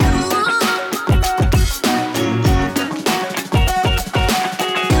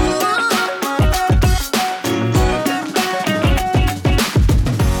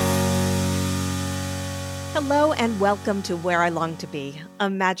Welcome to Where I Long to Be, a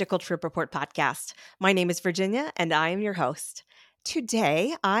magical trip report podcast. My name is Virginia, and I am your host.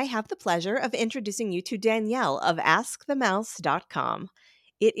 Today, I have the pleasure of introducing you to Danielle of AskTheMouse.com.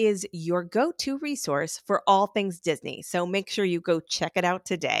 It is your go-to resource for all things Disney, so make sure you go check it out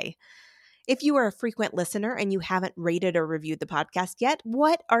today. If you are a frequent listener and you haven't rated or reviewed the podcast yet,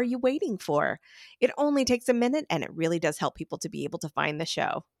 what are you waiting for? It only takes a minute, and it really does help people to be able to find the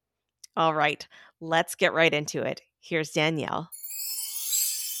show. All right, let's get right into it. Here's Danielle.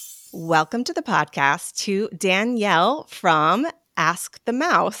 Welcome to the podcast to Danielle from Ask the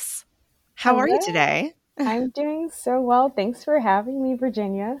Mouse. How are you Hello. today? I'm doing so well. Thanks for having me,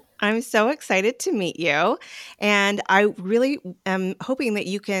 Virginia. I'm so excited to meet you. And I really am hoping that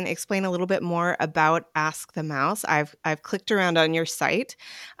you can explain a little bit more about Ask the Mouse. I've clicked around on your site,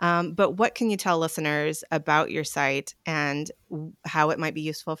 but what can you tell listeners about your site and how it might be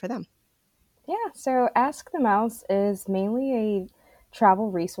useful for them? Yeah, so Ask the Mouse is mainly a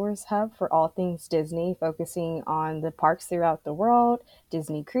travel resource hub for all things Disney, focusing on the parks throughout the world,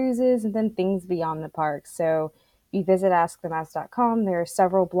 Disney cruises, and then things beyond the parks. So if you visit askthemouse.com, there are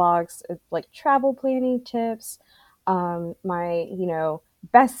several blogs like travel planning tips, my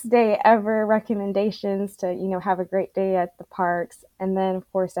best day ever recommendations to, have a great day at the parks. And then,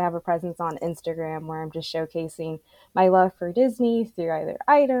 of course, I have a presence on Instagram where I'm just showcasing my love for Disney through either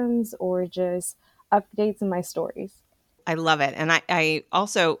items or just updates in my stories. I love it. And I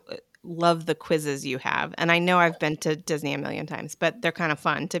also love the quizzes you have. And I know I've been to Disney a million times, but they're kind of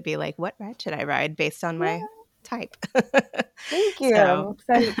fun to be like, what ride should I ride based on my Yeah, type? thank you. so I'm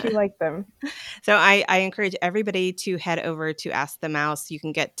excited you like them. so I encourage everybody to head over to Ask the Mouse. You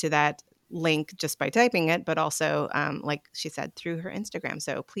can get to that link just by typing it, but also, like she said, through her Instagram.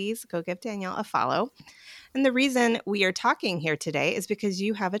 So please go give Danielle a follow. And the reason we are talking here today is because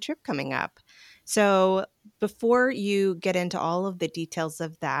you have a trip coming up. So before you get into all of the details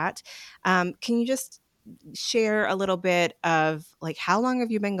of that, can you just share a little bit of like how long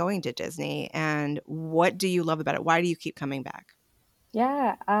have you been going to Disney and what do you love about it? Why do you keep coming back?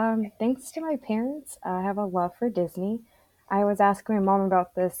 Yeah, thanks to my parents, I have a love for Disney. I was asking my mom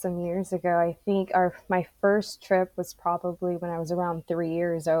about this some years ago. I think my first trip was probably when I was around 3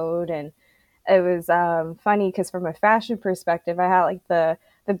 years old, and it was funny because from a fashion perspective, I had like the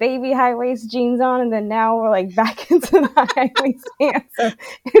baby high waist jeans on, and then now we're like back into the high waist pants. So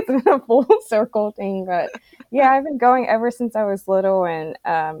it's been a full circle thing. But yeah, I've been going ever since I was little, and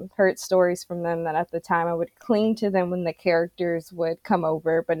heard stories from them that at the time I would cling to them when the characters would come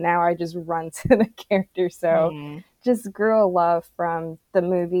over, but now I just run to the characters. So Hmm. just grew a love from the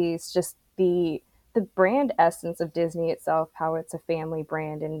movies, just the brand essence of Disney itself, how it's a family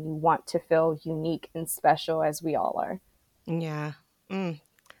brand and you want to feel unique and special as we all are. Yeah. Mm,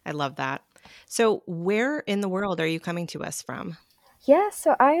 I love that. So where in the world are you coming to us from? Yeah,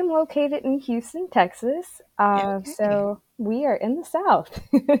 so I am located in Houston, Texas. Okay. So we are in the South.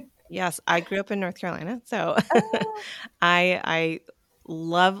 Yes, I grew up in North Carolina, so Oh, I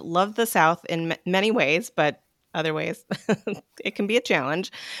love the South in many ways, but other ways it can be a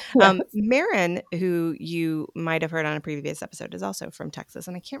challenge. yes. Marin, who you might have heard on a previous episode, is also from Texas,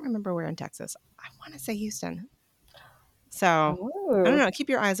 and I can't remember where in Texas. I want to say Houston. So I don't Oh, know. Keep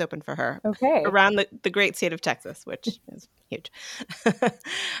your eyes open for her okay. around the great state of Texas, which is huge.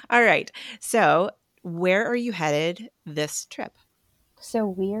 All right. So where are you headed this trip? So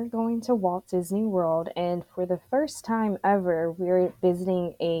we are going to Walt Disney World, and for the first time ever, we're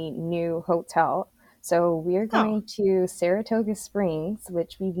visiting a new hotel. So we're Oh, going to Saratoga Springs,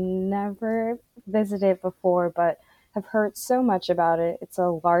 which we've never visited before, but have heard so much about it. It's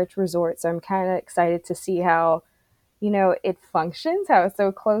a large resort, so I'm kind of excited to see how, it functions, how it's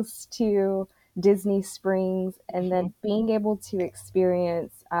so close to Disney Springs, and mhm. then being able to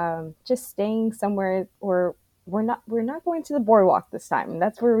experience just staying somewhere, or we're not going to the boardwalk this time.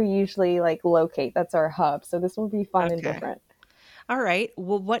 That's where we usually like locate. That's our hub. So this will be fun and Okay. different. All right.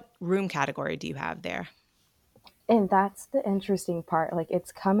 Well, what room category do you have there? And that's the interesting part. Like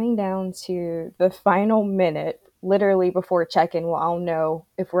it's coming down to the final minute, literally before check-in, we'll all know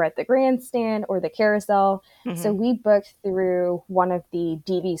if we're at the grandstand or the carousel. So Hmm. we booked through one of the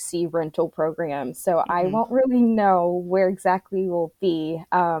DVC rental programs. So I Hmm. won't really know where exactly we'll be,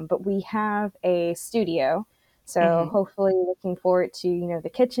 but we have a studio. So Hmm. hopefully looking forward to, the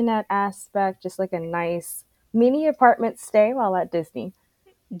kitchenette aspect, just like a nice mini apartment stay while at Disney.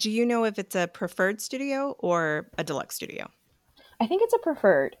 Do you know if it's a preferred studio or a deluxe studio? I think it's a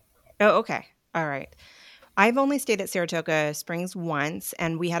preferred. Oh, okay. All right. I've only stayed at Saratoga Springs once,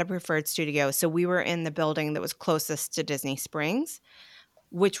 and we had a preferred studio. So we were in the building that was closest to Disney Springs.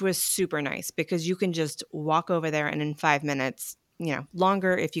 which was super nice because you can just walk over there and in 5 minutes,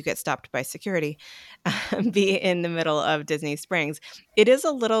 longer if you get stopped by security, be in the middle of Disney Springs. It is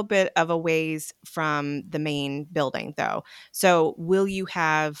a little bit of a ways from the main building, though. So, will you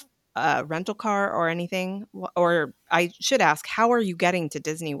have a rental car or anything? Or I should ask, how are you getting to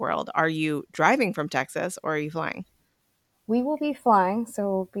Disney World? Are you driving from Texas or are you flying? We will be flying, so it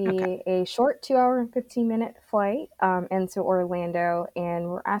will Okay. be a short 2 hour and 15-minute flight into Orlando. And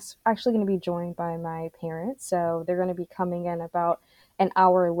we're actually going to be joined by my parents. So they're going to be coming in about an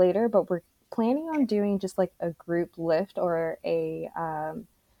hour later, but we're planning on doing just like a group lift or an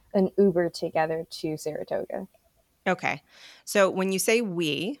Uber together to Saratoga. Okay. So, when you say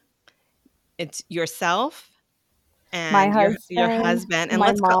we, it's yourself My and your husband, husband, and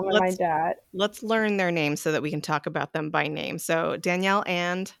my mom, and my dad. let's learn their names so that we can talk about them by name. So Danielle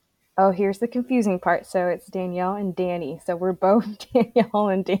and Oh, here's the confusing part. So it's Danielle and Danny. So we're both Danielle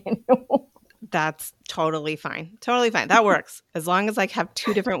and Daniel. that's totally fine. Totally fine. That works as long as I have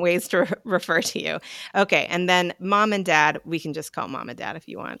two different ways to refer to you. Okay, and then mom and dad, we can just call mom and dad if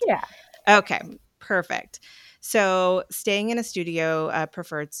you want. Yeah. Okay, perfect. So staying in a studio, a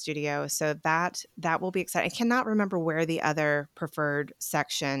preferred studio, so that will be exciting. I cannot remember where the other preferred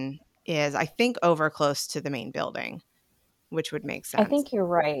section is. I think over close to the main building, which would make I sense. think you're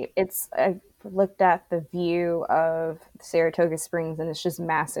right. I've looked at the view of Saratoga Springs and it's just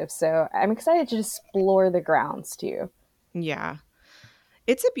massive. So I'm excited to explore the grounds too. Yeah.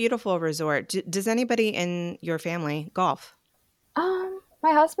 It's a beautiful resort. Does anybody in your family golf?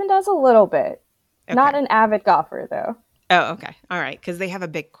 My husband does a little bit. Not Okay. an avid golfer though. Oh, okay. All right. Because they have a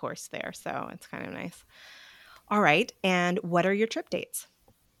big course there. So it's kind of nice. All right. And what are your trip dates?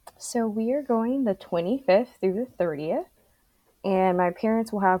 So we are going the 25th through the 30th. And my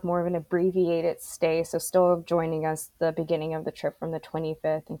parents will have more of an abbreviated stay, so still joining us the beginning of the trip from the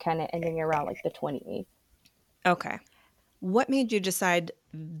 25th and kind of ending around like the 28th. Okay. What made you decide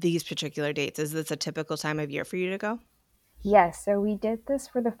these particular dates? Is this a typical time of year for you to go? Yes, so we did this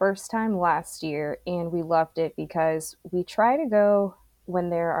for the first time last year and we loved it because we try to go when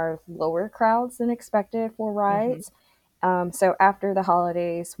there are lower crowds than expected for Hmm. rides. So after the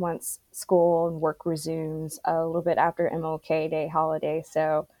holidays, once school and work resumes, a little bit after MLK Day holiday.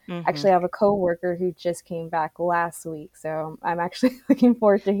 So Hmm. actually, I have a coworker who just came back last week. So I'm actually looking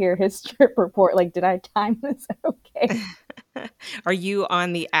forward to hear his trip report. Like, did I time this okay? Are you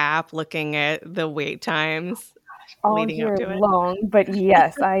on the app looking at the wait times All leading up year to it? long, but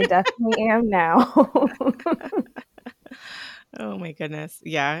yes, I definitely am now. Oh my goodness.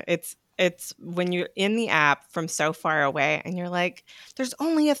 Yeah, it's when you're in the app from so far away and you're like, there's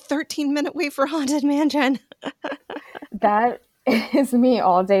only a 13-minute wait for Haunted Mansion. That is me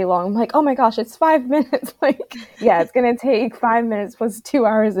all day long. I'm like, oh my gosh, it's 5 minutes. Like, yeah, it's gonna take 5 minutes plus 2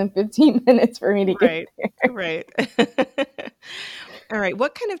 hours and 15 minutes for me to get Right. there. Right. All right.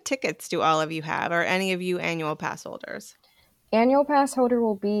 What kind of tickets do all of you have? Are any of you annual pass holders? Annual pass holder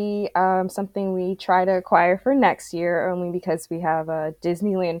will be something we try to acquire for next year, only because we have a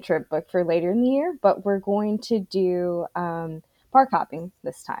Disneyland trip booked for later in the year. But we're going to do park hopping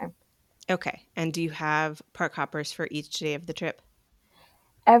this time. Okay. And do you have park hoppers for each day of the trip?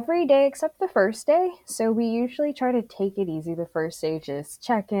 Every day except the first day. So we usually try to take it easy the first day, just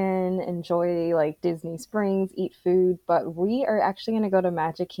check in, enjoy like Disney Springs, eat food. But we are actually going to go to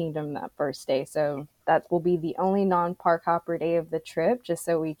Magic Kingdom that first day. So that will be the only non park hopper day of the trip, just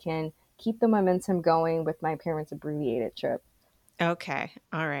so we can keep the momentum going with my parents' abbreviated trip. Okay.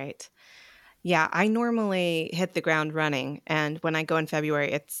 All right. Yeah, I normally hit the ground running, and when I go in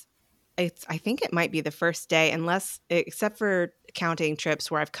February, it's I think it might be the first day unless except for counting trips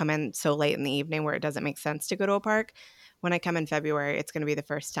where I've come in so late in the evening where it doesn't make sense to go to a park. When I come in February, it's going to be the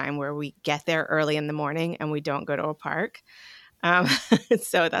first time where we get there early in the morning and we don't go to a park. Um,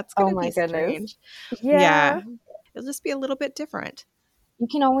 so that's going Oh to my be goodness. strange. Yeah, Yeah. it'll just be a little bit different. You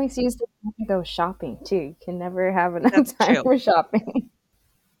can always use the time to go shopping too. You can never have enough That's time true. for shopping.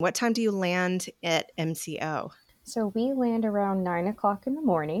 What time do you land at MCO? So we land around 9 o'clock in the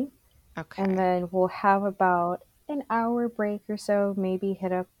morning. And Okay. then we'll have about an hour break or so, maybe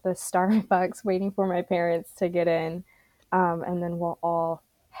hit up the Starbucks waiting for my parents to get in. And then we'll all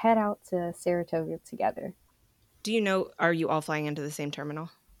head out to Saratoga together. Do you know, are you all flying into the same terminal?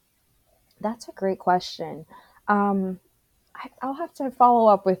 That's a great question. Um, I'll have to follow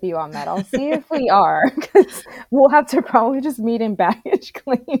up with you on that. I'll see if we are, because we'll have to probably just meet in baggage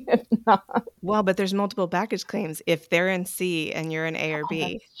claim if not. Well, but there's multiple baggage claims if they're in C and you're in A or Oh,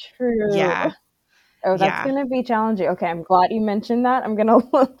 B. that's true. Yeah. Oh, that's Yeah. going to be challenging. Okay, I'm glad you mentioned that. I'm going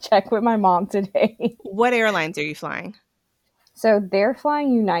to check with my mom today. What airlines are you flying? So they're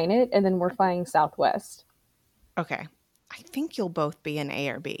flying United, and then we're flying Southwest. Okay. I think you'll both be in A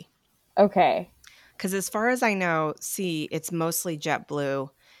or B. Okay. Because as far as I know, C, it's mostly JetBlue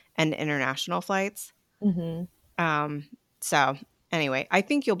and international flights. Hmm. Um, so anyway, I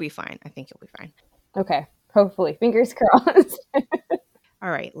think you'll be fine. I think you'll be fine. Okay. Hopefully. Fingers crossed. All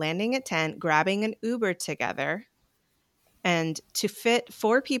right. Landing at 10, grabbing an Uber together. And to fit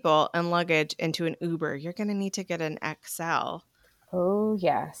 4 people and luggage into an Uber, you're going to need to get an XL. Oh,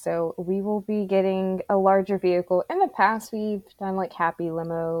 yeah. So we will be getting a larger vehicle. In the past, we've done like happy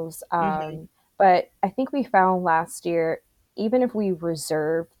limos. Mm-hmm. But I think we found last year, even if we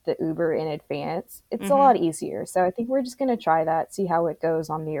reserve the Uber in advance, it's a Mm-hmm. lot easier. So I think we're just going to try that, see how it goes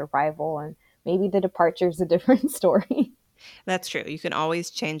on the arrival, and maybe the departure is a different story. That's true. You can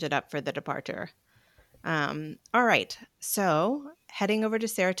always change it up for the departure. All right. So heading over to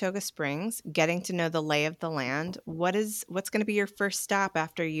Saratoga Springs, getting to know the lay of the land. What's going to be your first stop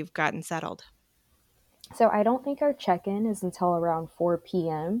after you've gotten settled? So I don't think our check in is until around 4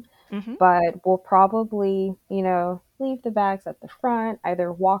 p.m., Mm-hmm. but we'll probably, leave the bags at the front,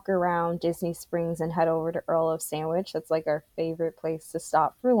 either walk around Disney Springs and head over to Earl of Sandwich. That's like our favorite place to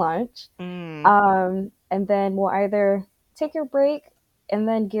stop for lunch. Mm. And then we'll either take a break and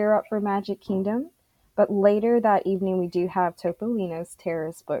then gear up for Magic Kingdom. But later that evening, we do have Topolino's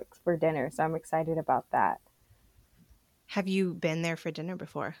Terrace booked for dinner, so I'm excited about that. Have you been there for dinner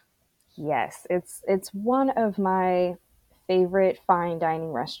before? Yes, it's one of my favorite fine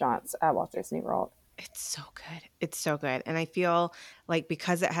dining restaurants at Walt Disney World. It's so good. It's so good. And I feel like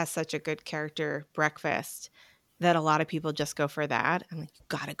because it has such a good character breakfast, that a lot of people just go for that. I'm like, you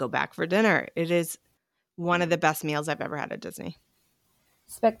got to go back for dinner. It is one of the best meals I've ever had at Disney.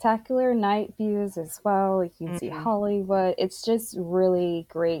 Spectacular night views as well. You can see Hmm. Hollywood. It's just really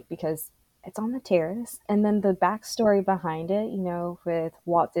great because it's on the terrace. And then the backstory behind it, with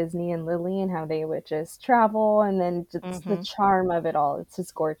Walt Disney and Lily and how they would just travel and then just the Hmm. charm of it all. It's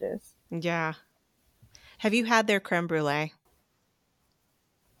just gorgeous. Yeah. Have you had their creme brulee?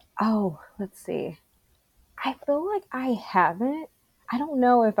 Oh, let's see. I feel like I haven't. I don't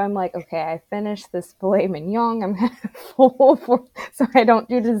know if I'm like, okay, I finished this filet mignon. I'm kind of full so I don't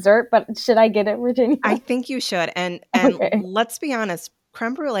do dessert, but should I get it, Virginia? I think you should. And Okay. let's be honest,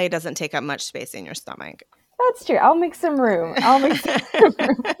 creme brulee doesn't take up much space in your stomach. That's true. I'll make some room. I'll make some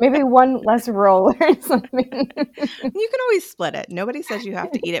room. Maybe one less roll or something. You can always split it. Nobody says you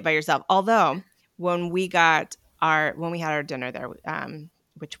have to eat it by yourself. Although when we had our dinner there,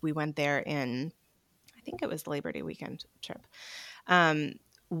 which we went there in, I think it was the Labor Day weekend trip. Um,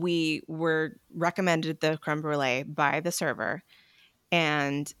 we were recommended the creme brulee by the server,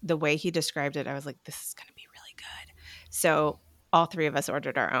 and the way he described it, I was like, "This is going to be really good." So all 3 of us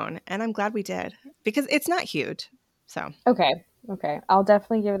ordered our own, and I'm glad we did because it's not huge. So Okay. Okay. I'll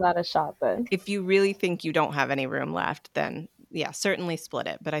definitely give that a shot then. if you really think you don't have any room left, then yeah, certainly split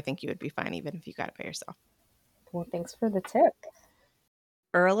it. But I think you would be fine even if you got it by yourself. Well, thanks for the tip.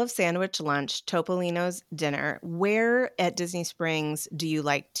 Earl of Sandwich lunch, Topolino's dinner. Where at Disney Springs do you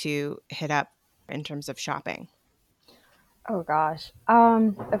like to hit up in terms of shopping? Oh gosh.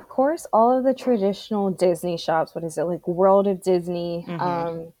 Of course, all of the traditional Disney shops. What is it like? World of Disney.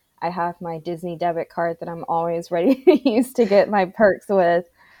 Mm-hmm. I have my Disney debit card that I'm always ready to use to get my perks with.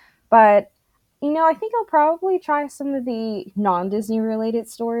 But I think I'll probably try some of the non-Disney related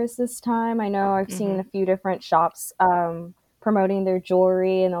stores this time. I know I've seen Mm-hmm. a few different shops promoting their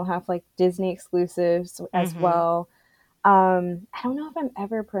jewelry, and they'll have like Disney exclusives as Mm-hmm. well. I don't know if I'm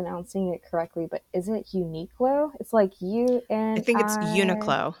ever pronouncing it correctly, but is it Uniqlo? It's like U I N think it's I.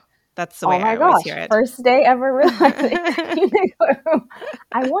 Uniqlo. That's the Oh way I my always hear gosh! it. First day ever realizing Uniqlo.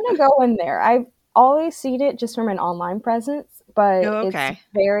 I want to go in there. I've always seen it just from an online presence, but Oh, it's okay.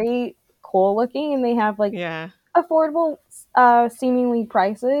 very cool looking, and they have like Yeah, affordable, seemingly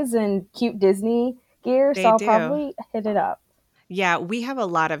prices and cute Disney gear. So they I'll do. probably hit it up. Yeah, we have a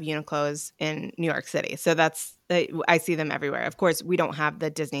lot of Uniqlos in New York City. So I see them everywhere. Of course, we don't have the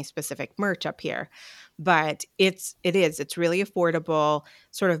Disney specific merch up here, but it's really affordable,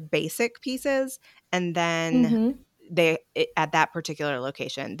 sort of basic pieces. And then Mm-hmm. at that particular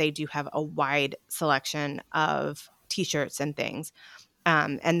location, they do have a wide selection of t-shirts and things.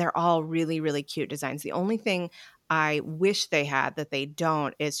 And they're all really, really cute designs. The only thing I wish they had that they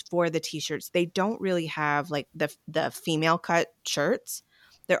don't is for the t-shirts. They don't really have like the female cut shirts.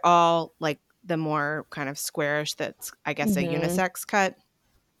 They're all like the more kind of squarish. That's I guess a Mm-hmm. unisex cut.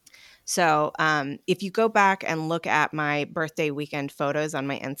 So if you go back and look at my birthday weekend photos on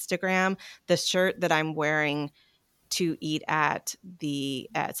my Instagram, the shirt that I'm wearing to eat at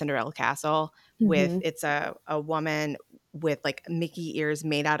Cinderella Castle with Mm-hmm. it's a woman with like Mickey ears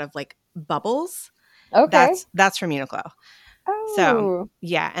made out of like bubbles. Okay. That's from Uniqlo. So, Oh,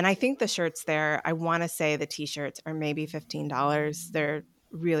 yeah, and I think the shirts there, I want to say the t-shirts are maybe $15. They're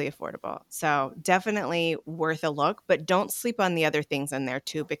really affordable. So, definitely worth a look, but don't sleep on the other things in there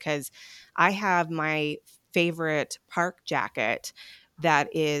too, because I have my favorite park jacket that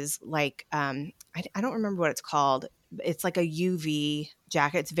is like I don't remember what it's called. It's like a UV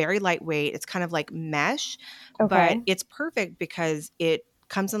jacket. It's very lightweight. It's kind of like mesh, but okay. it's perfect because it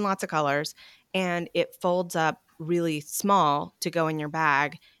comes in lots of colors and it folds up really small to go in your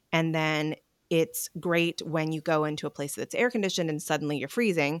bag. And then it's great when you go into a place that's air conditioned and suddenly you're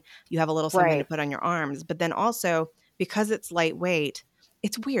freezing. You have a little something to Right. put on your arms. But then also, because it's lightweight,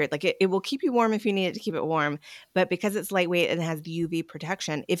 it's weird. Like it will keep you warm if you need it to keep it warm. But because it's lightweight and has the UV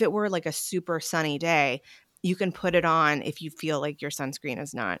protection, if it were like a super sunny day, you can put it on if you feel like your sunscreen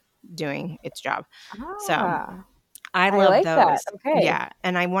is not doing its job. So Ah, I I love like that. those. Okay. Yeah,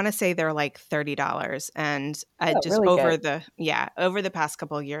 and I wanna say they're like $30, and I Oh, just really good. over the past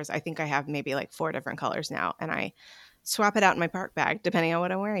couple of years, I think I have maybe like 4 different colors now, and I swap it out in my park bag depending on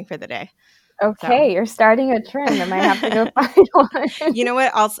what I'm wearing for the day. So, Okay, you're starting a trend. I might have to go find one. you know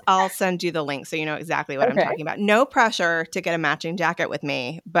what? I'll send you the link so you know exactly what I'm Okay. talking about. No pressure to get a matching jacket with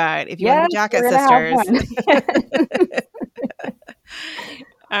me, but if you wanna Yes, be jacket we're gonna have sisters. one.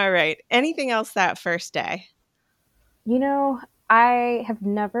 All right. Anything else that first day? You know, I have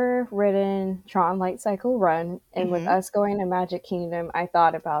never ridden Tron Light Cycle Run, and with Mhm, us going to Magic Kingdom, I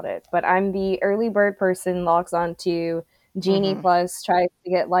thought about it. But I'm the early bird person, logs on to Genie mhm, Plus, tries to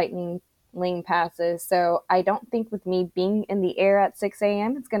get Lightning Lane passes. So I don't think with me being in the air at 6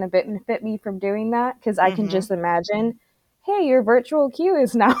 a.m., it's going to benefit me from doing that because I can mhm. just imagine, hey, your virtual queue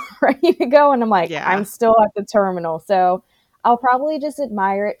is now ready to go. And I'm like, Yeah. I'm still at the terminal. So I'll probably just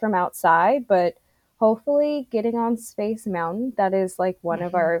admire it from outside, but hopefully getting on Space Mountain, that is like one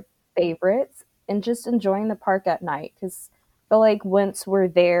of Mhm, our favorites, and just enjoying the park at night because I feel like once we're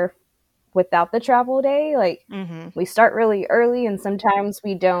there without the travel day, like mhm, we start really early and sometimes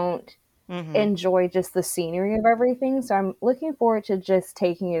we don't mhm. enjoy just the scenery of everything. So I'm looking forward to just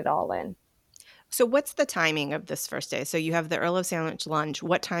taking it all in. So what's the timing of this first day? So you have the Earl of Sandwich lunch.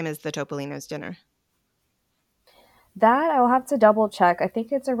 What time is the Topolino's dinner? That I'll have to double check. I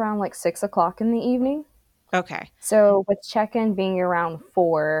think it's around like 6 o'clock in the evening. Okay. So with check in being around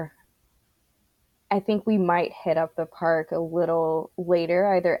 4, I think we might hit up the park a little later,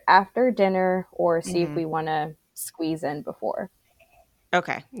 either after dinner or see if Mhm. we want to squeeze in before.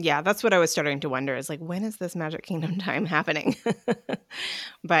 Okay. Yeah, that's what I was starting to wonder is like, when is this Magic Kingdom time happening?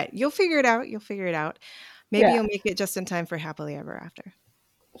 But you'll figure it out. You'll figure it out. Maybe Yeah. you'll make it just in time for Happily Ever After.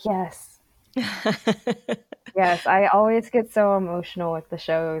 Yes. Yes. I always get so emotional with the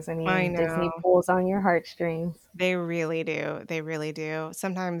shows. I I mean, Disney know. pulls on your heartstrings. They really do. They really do.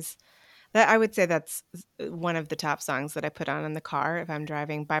 Sometimes that I would say that's one of the top songs that I put on in the car if I'm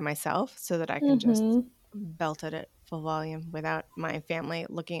driving by myself so that I can just Mm-hmm. belt it at full volume without my family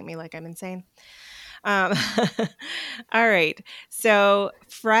looking at me like I'm insane. Um, all right. So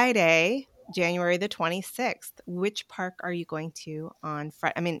Friday, January the 26th, which park are you going to on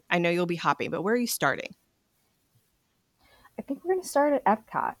Friday? I mean, I know you'll be hopping, but where are you starting? I think we're going to start at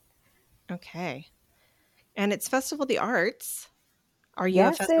Epcot. Okay. And it's Festival of the Arts. Are you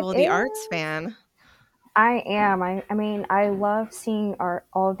a Yes, it Festival of the Arts is. fan? I am. I mean, I love seeing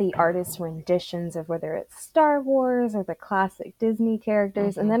all the artists' renditions of whether it's Star Wars or the classic Disney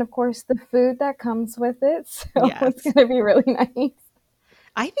characters, and Hmm. then of course the food that comes with it. So it's Yes. gonna be really nice.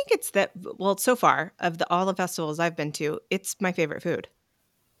 I think it's that, well, so far of all the festivals I've been to, it's my favorite food.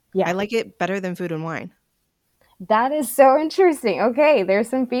 I Yeah, like it better than Food and Wine. that is so interesting. Okay, there's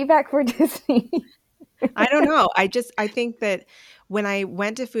some feedback for Disney. I don't know. I think that when I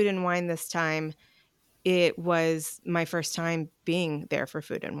went to Food and Wine this time, it was my first time being there for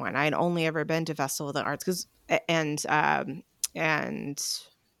Food and Wine. I had only ever been to Festival of the Arts and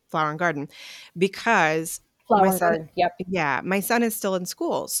Flower and Garden because my Flower and son Garden. Yep. yeah, my son is still in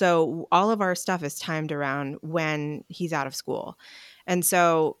school. So all of our stuff is timed around when he's out of school. And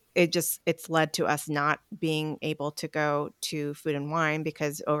so it's led to us not being able to go to Food and Wine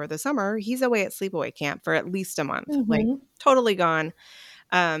because over the summer he's away at sleepaway camp for at least a month. Like Mm-hmm. totally gone.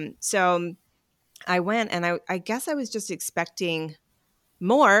 So I went and I guess I was just expecting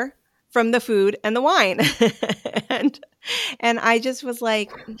more from the food and the wine. and and I just was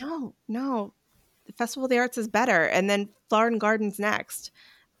like, no, no, the Festival of the Arts is better. And then Flower and Gardens next.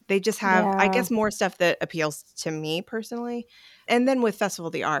 They just have, I Yeah. guess, more stuff that appeals to me personally. And then with Festival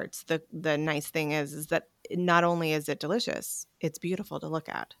of the Arts, the nice thing is that not only is it delicious, it's beautiful to look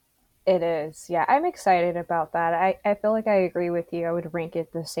at. It is. Yeah, I'm excited about that. I feel like I agree with you. I would rank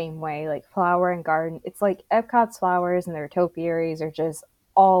it the same way, like flower and garden. It's like Epcot's flowers and their topiaries are just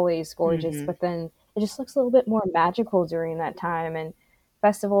always gorgeous, Hmm. but then it just looks a little bit more magical during that time. And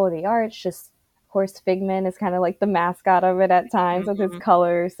Festival of the Arts, just of course, Figment is kind of like the mascot of it at times with its Hmm.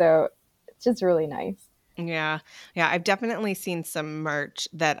 colors. So it's just really nice. Yeah. Yeah. I've definitely seen some merch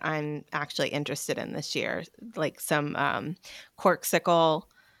that I'm actually interested in this year, like some corksicle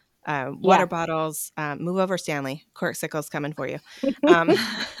water Yeah. bottles. Move over, Stanley. Corksicle's coming for you. Um,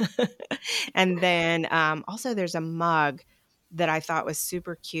 and then also, there's a mug that I thought was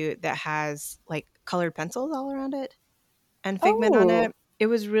super cute that has like colored pencils all around it and Figment on Oh, it. It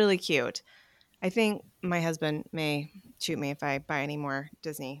was really cute. I think my husband may shoot me if I buy any more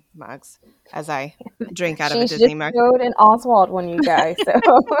Disney mugs as I drink out of a she's just Disney mug. showed an Oswald one, you guys. So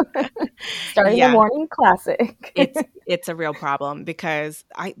starting the Yeah, morning classic. it's a real problem because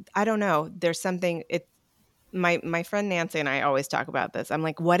I don't know. There's something it my friend Nancy and I always talk about this. I'm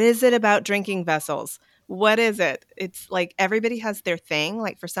like, what is it about drinking vessels? What is it? It's like everybody has their thing.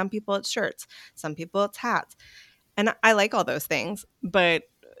 Like for some people it's shirts, some people it's hats. And I like all those things, but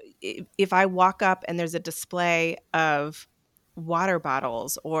if I walk up and there's a display of water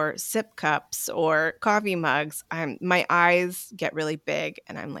bottles or sip cups or coffee mugs, my eyes get really big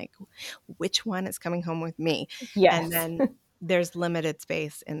and I'm like, which one is coming home with me? And Yes. then there's limited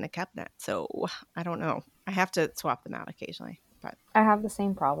space in the cabinet. So I don't know. I have to swap them out occasionally. But I have the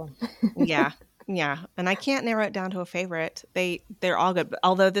same problem. yeah. Yeah. And I can't narrow it down to a favorite. They're all good.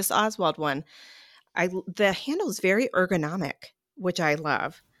 Although this Oswald one, the handle is very ergonomic, which I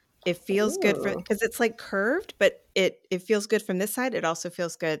love. It feels good for Ooh. because it's like curved, but it feels good from this side. It also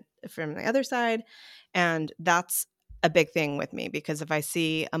feels good from the other side, and that's a big thing with me because if I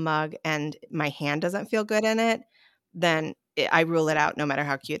see a mug and my hand doesn't feel good in it, then I rule it out no matter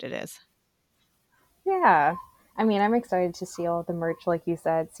how cute it is. Yeah. I mean, I'm excited to see all the merch, like you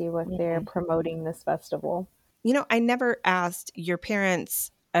said, see what they're Mhm. promoting this festival. I never asked your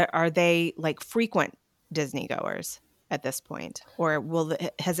parents, are they like frequent Disney goers at this point, or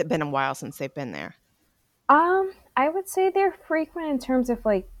has it been a while since they've been there? I would say they're frequent in terms of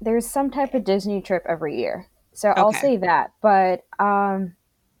like there's some type of Disney trip every year. So I'll Okay. say that. But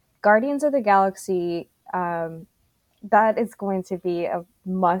Guardians of the Galaxy, that is going to be a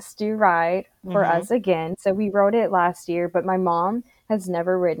must do ride for Hmm. us again. So we rode it last year, but my mom has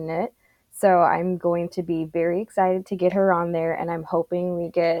never ridden it. So I'm going to be very excited to get her on there, and I'm hoping we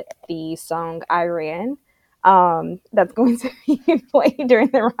get the song I Ran. That's going to be played during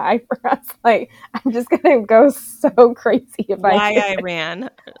the ride for us. Like, I'm just gonna go so crazy if I Why do I it. ran.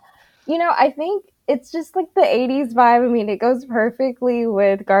 I think it's just like the 80s vibe. I mean, it goes perfectly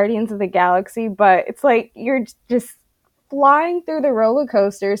with Guardians of the Galaxy, but it's like you're just flying through the roller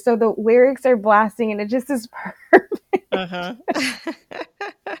coaster. So the lyrics are blasting and it just is perfect. Uh-huh.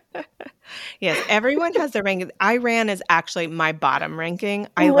 Yes, everyone has their ranking. I ran is actually my bottom ranking.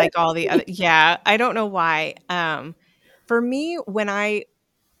 I like all the other yeah, I don't know why. For me, when I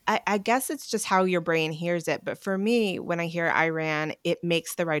guess it's just how your brain hears it, but for me, when I hear I ran, it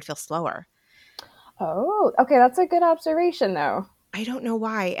makes the ride feel slower. Oh, okay. That's a good observation, though. I don't know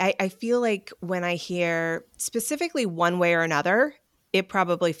why. I feel like when I hear specifically one way or another, it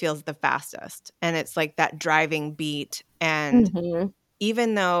probably feels the fastest. And it's like that driving beat. And Hmm.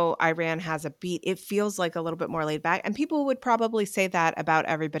 even though Iran has a beat, it feels like a little bit more laid back. And people would probably say that about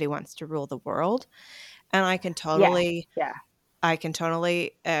Everybody Wants to Rule the World. And Yeah. Yeah. I can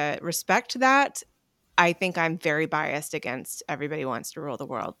totally respect that. I think I'm very biased against Everybody Wants to Rule the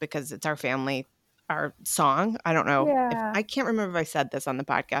World because it's our family, our song. I don't know if Yeah. I can't remember if I said this on the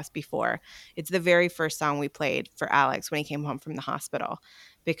podcast before. It's the very first song we played for Alex when he came home from the hospital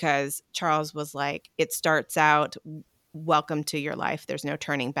because Charles was like, it starts out, welcome to your life. There's no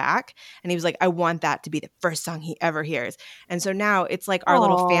turning back. And he was like, I want that to be the first song he ever hears. And so now it's like our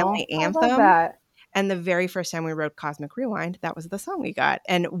little Oh, family I love anthem. that. And the very first time we wrote Cosmic Rewind, that was the song we got.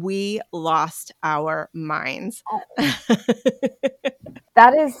 And we lost our minds. Oh,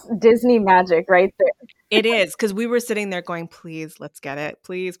 that is Disney magic right there. It is because we were sitting there going, please, let's get it.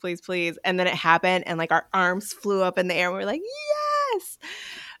 Please, please, please. And then it happened and like our arms flew up in the air and we were like, yes.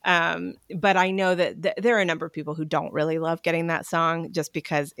 But I know that there are a number of people who don't really love getting that song just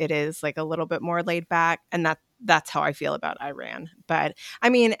because it is like a little bit more laid back. And that's how I feel about Iran. But I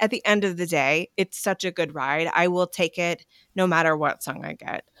mean, at the end of the day, it's such a good ride. I will take it no matter what song I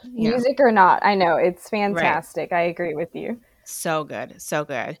get. Yeah. Music or not, I know it's Right. fantastic. I agree with you. So good. So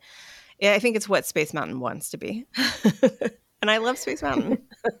good. Yeah, I think it's what Space Mountain wants to be. And I love Space Mountain.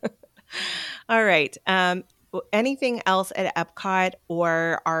 All right. anything else at Epcot,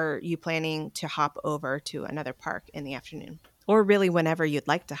 or are you planning to hop over to another park in the afternoon? Or really whenever you'd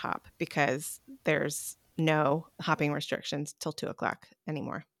like to hop, because there's no hopping restrictions till 2 o'clock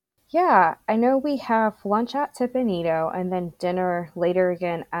anymore. Yeah, I know we have lunch at Tippinito and then dinner later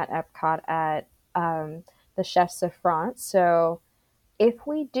again at Epcot at the Chefs de France. So if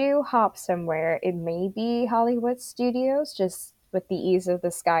we do hop somewhere, it may be Hollywood Studios, just with the ease of the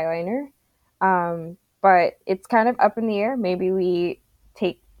Skyliner. But it's kind of up in the air. Maybe we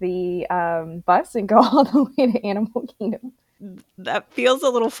take the bus and go all the way to Animal Kingdom. That feels a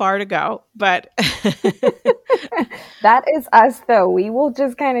little far to go, but That is us, though. We will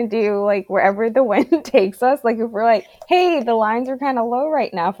just kind of do like wherever the wind takes us. Like if we're like, hey, the lines are kind of low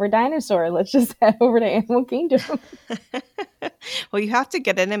right now for Dinosaur, let's just head over to Animal Kingdom. well, you have to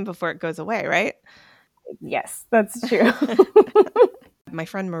get it in before it goes away, right? Yes, that's true. My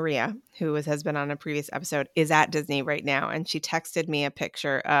friend Maria, has been on a previous episode, is at Disney right now, and she texted me a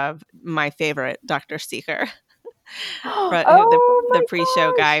picture of my favorite Dr. Seeker, Oh the my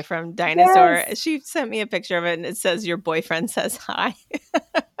pre-show guy gosh. from Dinosaur. Yes. She sent me a picture of it, and it says, "Your boyfriend says hi."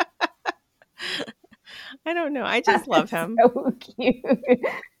 I don't know. I just love That's him. so cute.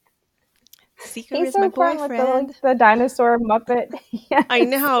 Seeker He's is my so fun with the boyfriend. the dinosaur Muppet. I Yes.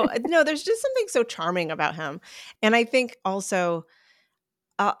 know. No, there's just something so charming about him. And I think also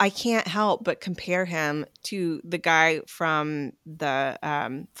I can't help but compare him to the guy from the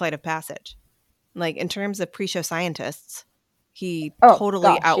Flight of Passage. Like in terms of pre-show scientists, he Oh totally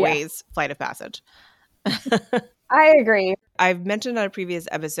gosh, yeah. outweighs Flight of Passage. I agree. I've mentioned on a previous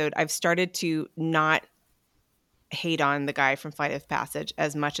episode, I've started to not hate on the guy from Flight of Passage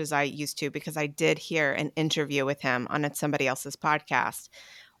as much as I used to, because I did hear an interview with him on somebody else's podcast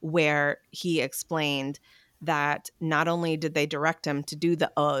where he explained that not only did they direct him to do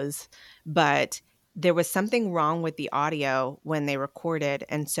the uhs, but there was something wrong with the audio when they recorded.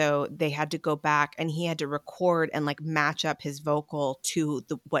 And so they had to go back and he had to record and like match up his vocal to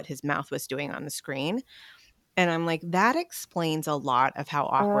what his mouth was doing on the screen. And I'm like, that explains a lot of how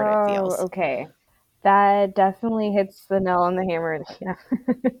awkward it Oh, feels. okay. That definitely hits the nail on the hammer. Yeah.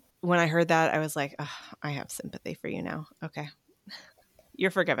 When I heard that, I was like, oh, I have sympathy for you now. Okay.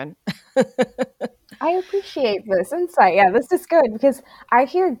 You're forgiven. I appreciate this insight. Yeah, this is good because I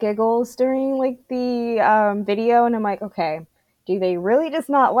hear giggles during like the video, and I'm like, okay, do they really just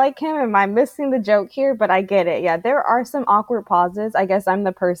not like him? Am I missing the joke here? But I get it. Yeah, there are some awkward pauses. I guess I'm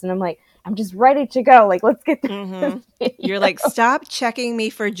the person. I'm like, I'm just ready to go. Like, let's get through this You're video. like, stop checking me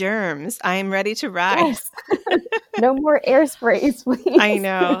for germs. I'm ready to ride. Yes. No more air sprays, I please.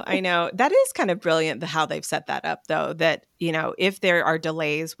 know. I know. That is kind of brilliant how they've set that up, though, that, if there are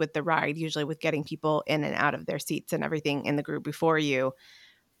delays with the ride, usually with getting people in and out of their seats and everything in the group before you,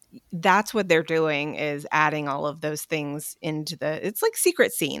 that's what they're doing, is adding all of those things into it's like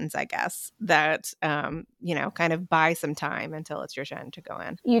secret scenes, I guess, that, kind of buy some time until it's your turn to go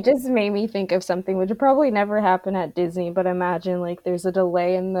in. You just made me think of something which would probably never happen at Disney, but imagine like there's a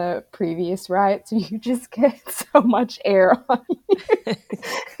delay in the previous ride, so you just get so much air on you.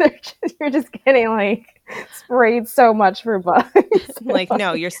 You're just getting like sprayed so much for bugs. Like,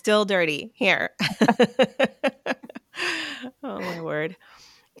 no, you're still dirty. Here. Oh, my word.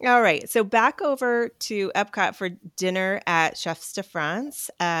 All right. So back over to Epcot for dinner at Chefs de France.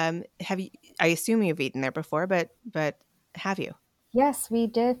 I assume you've eaten there before, but have you? Yes, we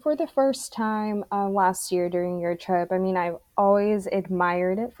did for the first time last year during your trip. I mean, I've always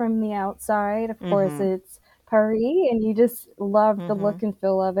admired it from the outside. Of course, Mm-hmm. it's Paris, and you just love the Mm-hmm. look and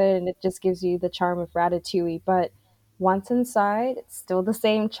feel of it, and it just gives you the charm of Ratatouille. But once inside, it's still the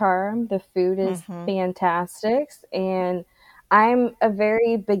same charm. The food is Mm-hmm. fantastic, and I'm a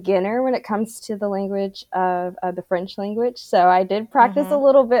very beginner when it comes to the language of the French language. So I did practice a Mm-hmm.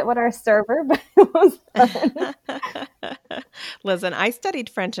 little bit with our server, but it was fun. Listen, I studied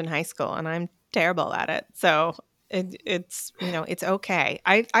French in high school and I'm terrible at it. So it's okay.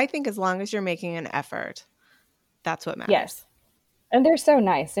 I think as long as you're making an effort, that's what matters. Yes. And they're so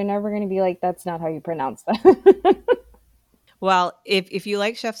nice. They're never going to be like, that's not how you pronounce that. Well, if you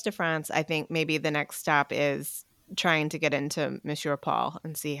like Chefs de France, I think maybe the next stop is trying to get into Monsieur Paul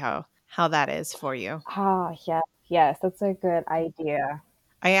and see how that is for you. Ah, yes, yes, that's a good idea.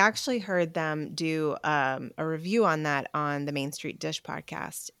 I actually heard them do a review on that on the Main Street Dish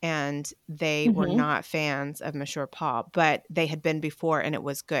podcast, and they were Hmm. not fans of Monsieur Paul, but they had been before and it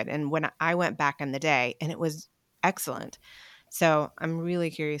was good. And when I went back in the day, and it was excellent. So I'm really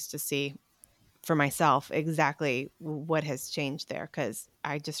curious to see for myself exactly what has changed there, because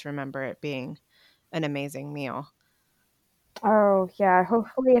I just remember it being an amazing meal. Oh, yeah,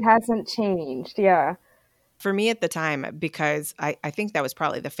 hopefully it hasn't changed. Yeah. for me at the time, because I think that was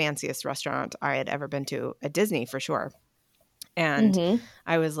probably the fanciest restaurant I had ever been to at Disney for sure. And Mm-hmm.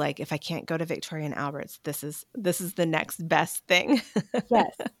 I was like, if I can't go to Victoria and Albert's, this is the next best thing.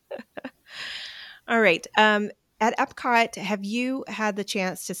 Yes. All right. At Epcot, have you had the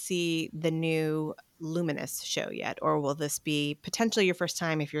chance to see the new Luminous show yet? Or will this be potentially your first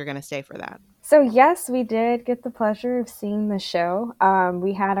time if you're going to stay for that? So yes, we did get the pleasure of seeing the show.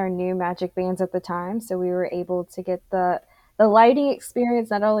 We had our new magic bands at the time, so we were able to get the lighting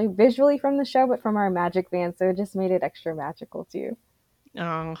experience not only visually from the show but from our magic band. So it just made it extra magical too.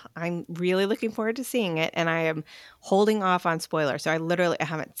 Oh, I'm really looking forward to seeing it, and I am holding off on spoilers. So I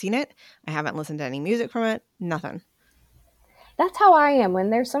haven't seen it. I haven't listened to any music from it. Nothing. That's how I am. When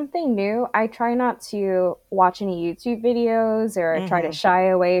there's something new, I try not to watch any YouTube videos or try to Hmm. shy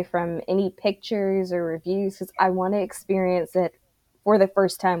away from any pictures or reviews because I want to experience it for the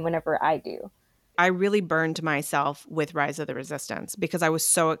first time whenever I do. I really burned myself with Rise of the Resistance because I was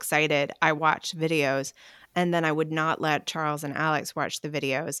so excited. I watched videos and then I would not let Charles and Alex watch the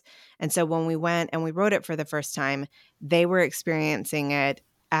videos. And so when we went and we wrote it for the first time, they were experiencing it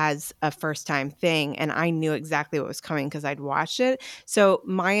as a first time thing, and I knew exactly what was coming because I'd watched it. So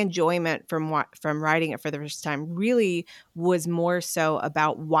my enjoyment from writing it for the first time really was more so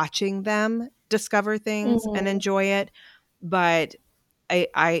about watching them discover things and Mm-hmm. enjoy it. But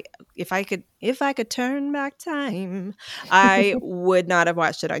I if I could turn back time, I would not have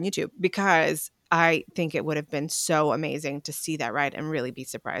watched it on YouTube because I think it would have been so amazing to see that ride and really be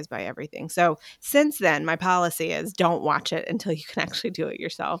surprised by everything. So since then, my policy is don't watch it until you can actually do it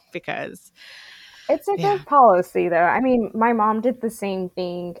yourself because It's a yeah. good policy, though. I mean, my mom did the same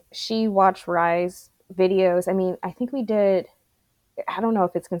thing. She watched Rise videos. I mean, I think we did, I don't know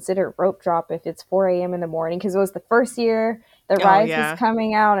if it's considered rope drop if it's 4 a.m. in the morning because it was the first year the Oh Rise was yeah.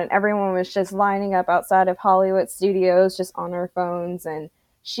 coming out and everyone was just lining up outside of Hollywood studios just on their phones. And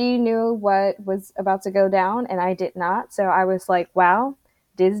she knew what was about to go down, and I did not. So I was like, wow,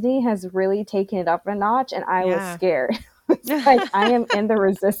 Disney has really taken it up a notch, and I was Yeah. scared. It's like I am in the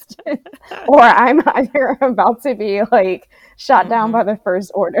resistance, or I'm either about to be like shot down Hmm. by the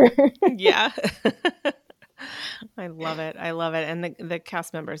first order. Yeah. I love it. I love it. And the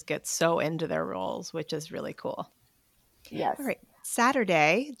cast members get so into their roles, which is really cool. All Yes. right.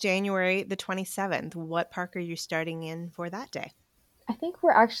 Saturday, January the 27th. What park are you starting in for that day? I think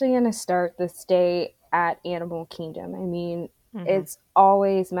we're actually going to start this day at Animal Kingdom. I mean, Hmm. it's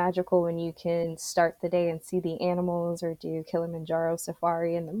always magical when you can start the day and see the animals or do Kilimanjaro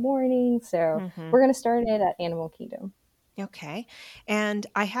Safari in the morning. So Hmm. we're going to start it at Animal Kingdom. Okay. And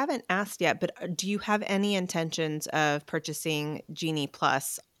I haven't asked yet, but do you have any intentions of purchasing Genie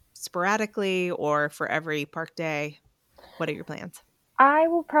Plus sporadically or for every park day? What are your plans? I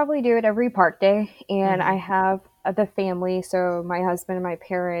will probably do it every park day, and Hmm. I have the family. So my husband and my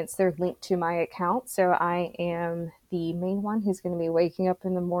parents, they're linked to my account. So I am the main one who's going to be waking up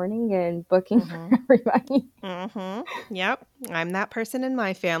in the morning and booking for Hmm. everybody. Hmm. Yep. I'm that person in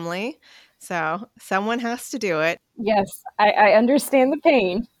my family. So someone has to do it. Yes, I understand the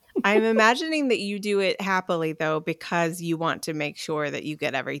pain. I'm imagining that you do it happily though, because you want to make sure that you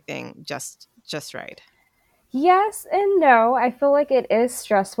get everything just right. Yes and no. I feel like it is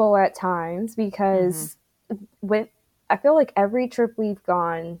stressful at times Hmm. because with I feel like every trip we've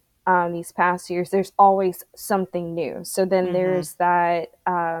gone these past years, there's always something new. So then Hmm. there's that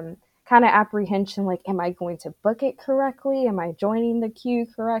kind of apprehension, like, am I going to book it correctly? Am I joining the queue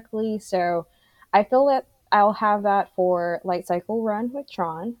correctly? So I feel that I'll have that for Light Cycle Run with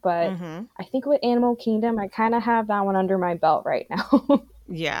Tron, but Hmm. I think with Animal Kingdom, I kind of have that one under my belt right now.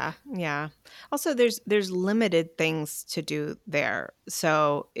 Yeah, yeah. Also, there's limited things to do there.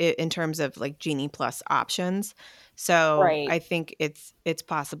 So in terms of like Genie Plus options, so Right. I think it's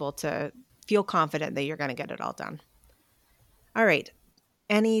possible to feel confident that you're going to get it all done. All right.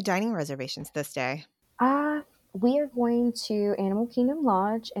 Any dining reservations this day? We are going to Animal Kingdom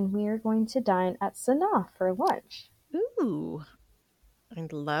Lodge and we are going to dine at Sanaa for lunch. Ooh, I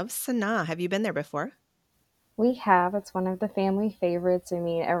love Sanaa. Have you been there before? We have, it's one of the family favorites. I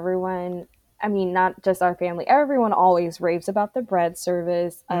mean, everyone, I mean, not just our family, everyone always raves about the bread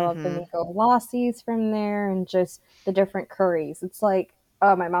service. I love the Mm-hmm. Nico Lassis from there and just the different curries. It's like,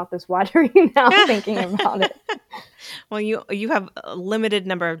 oh, my mouth is watering now thinking about it. Well, you have a limited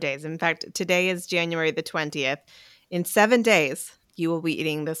number of days. In fact, today is January the 20th. In 7 days, you will be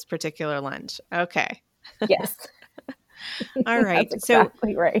eating this particular lunch. Okay. Yes, All that's right. So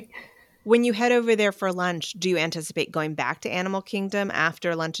exactly right. when you head over there for lunch, do you anticipate going back to Animal Kingdom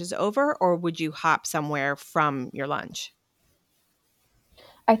after lunch is over, or would you hop somewhere from your lunch?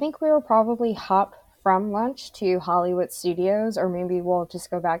 I think we will probably hop from lunch to Hollywood Studios, or maybe we'll just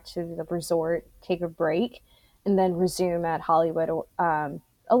go back to the resort, take a break, and then resume at Hollywood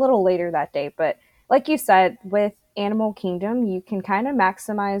a little later that day. But like you said, with Animal Kingdom, you can kind of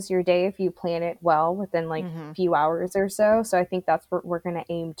maximize your day if you plan it well within like Mm-hmm. a few hours or so. So I think that's what we're going to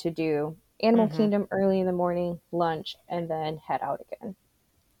aim to do. Animal Mm-hmm. Kingdom early in the morning, lunch, and then head out again.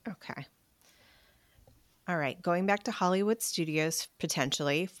 Okay. All right. Going back to Hollywood Studios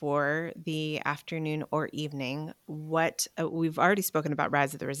potentially for the afternoon or evening, what we've already spoken about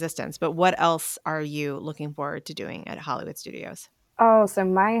Rise of the Resistance, but what else are you looking forward to doing at Hollywood Studios? Oh, so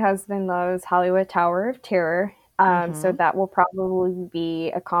my husband loves Hollywood Tower of Terror. So Mm-hmm. that will probably be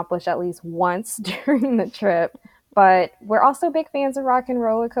accomplished at least once during the trip. But we're also big fans of Rock and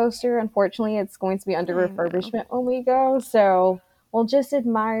Roller Coaster. Unfortunately, it's going to be under I know. refurbishment when we go. So we'll just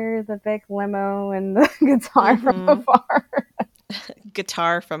admire the big limo and the guitar from Mm-hmm. afar.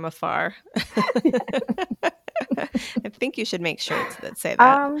 Guitar from afar. I think you should make shirts that say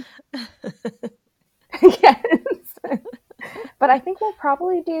that. um, yes. But I think we'll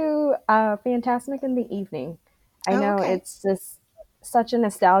probably do Fantasmic in the evening. I Oh, know okay. it's just such a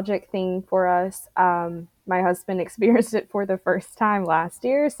nostalgic thing for us. My husband experienced it for the first time last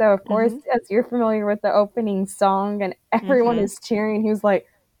year. So, of course, Mm-hmm. as you're familiar with the opening song and everyone Mm-hmm. is cheering, he was like,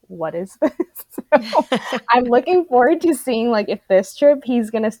 what is this? So I'm looking forward to seeing, like, if this trip he's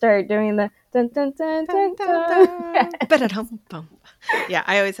going to start doing the dun dun dun Dun, dun dun, dun. dun. Ba-da-dum, bum. Yeah,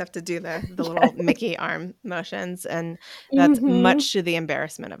 I always have to do the little Mickey arm motions, and that's Mhm. much to the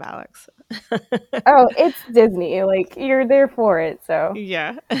embarrassment of Alex. Oh, it's Disney. Like, you're there for it. So,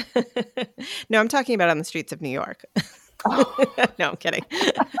 Yeah. No, I'm talking about on the streets of New York. No, I'm kidding.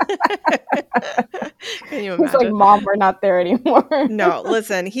 Can you he's like, imagine? Mom, we're not there anymore. No,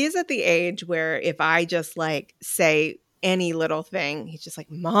 listen, he's at the age where if I just like say any little thing, he's just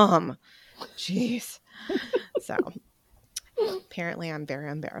like, Mom, jeez. So apparently I'm very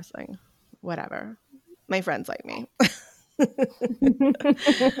embarrassing. Whatever. My friends like me.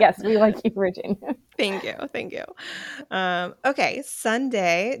 Yes, we like you, Virginia. Thank you. Thank you. Okay.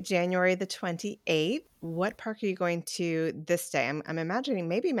 Sunday, January the 28th. What park are you going to this day? I'm imagining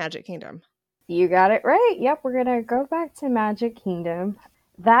maybe Magic Kingdom. You got it right. Yep, we're gonna go back to Magic Kingdom.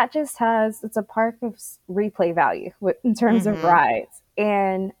 That just has it's a park of replay value in terms of Mm-hmm. rides.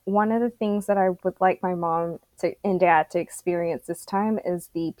 And one of the things that I would like my mom to and dad to experience this time is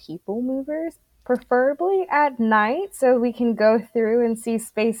the people movers, preferably at night, so we can go through and see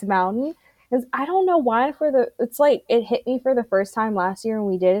Space Mountain. Because I don't know why it's like it hit me for the first time last year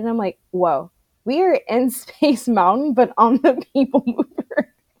when we did it. And I'm like, whoa, we are in Space Mountain, but on the people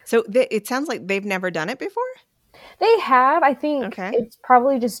mover. So it sounds like they've never done it before. They have. I think Okay. it's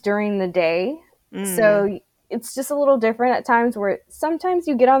probably just during the day. Mm, So it's just a little different at times where sometimes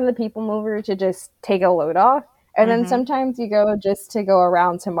you get on the people mover to just take a load off. And then mm-hmm. sometimes you go just to go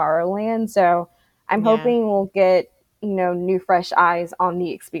around Tomorrowland. So I'm Yeah. hoping we'll get, new fresh eyes on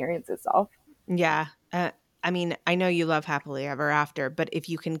the experience itself. Yeah. I mean, I know you love Happily Ever After, but if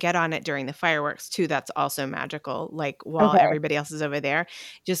you can get on it during the fireworks too, that's also magical. Like while Okay. everybody else is over there,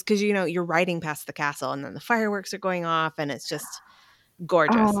 just because you're riding past the castle and then the fireworks are going off and it's just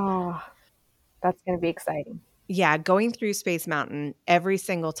gorgeous. Oh, that's going to be exciting. Yeah, going through Space Mountain every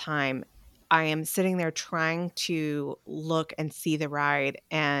single time, I am sitting there trying to look and see the ride,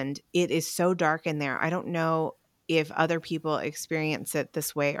 and it is so dark in there. I don't know if other people experience it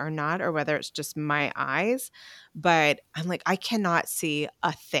this way or not, or whether it's just my eyes, but I'm like, I cannot see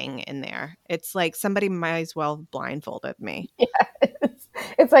a thing in there. It's like somebody might as well have blindfolded me.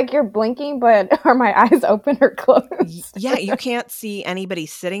 It's like you're blinking, but are my eyes open or closed? Yeah, you can't see anybody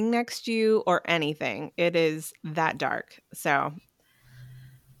sitting next to you or anything. It is that dark. So,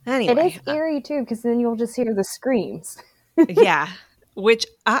 It is anyway, eerie too, because then you'll just hear the screams. yeah, which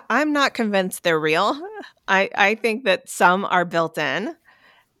I'm not convinced they're real. I think that some are built in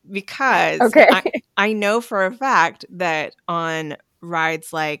because Okay. I know for a fact that on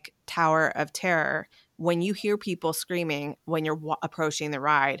rides like Tower of Terror, when you hear people screaming when you're approaching the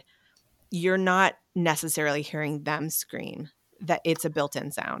ride, you're not necessarily hearing them scream. That it's a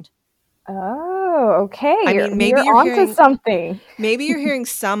built-in sound. Oh, okay. I You're mean, you're onto something maybe you're hearing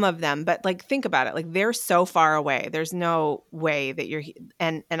some of them, but like think about it. Like they're so far away. There's no way that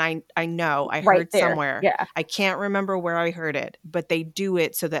and I know I right heard there. somewhere. Yeah, I can't remember where I heard it, but they do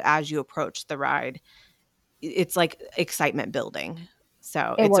it so that as you approach the ride, it's like excitement building.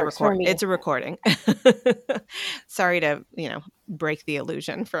 So it works for me. it's a recording. Sorry to, break the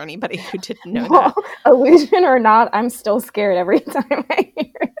illusion for anybody who didn't know Well, that. illusion or not, I'm still scared every time I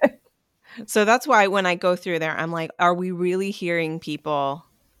hear it. So that's why when I go through there, I'm like, are we really hearing people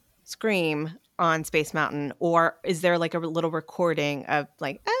scream on Space Mountain, or is there like a little recording of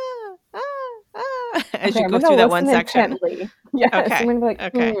like as Okay, you I'm go gonna through that one listen section? intently. Yes, I'm Okay. gonna be like,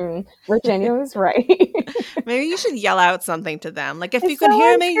 Okay. Virginia was right. Maybe you should yell out something to them. Like, if you It's can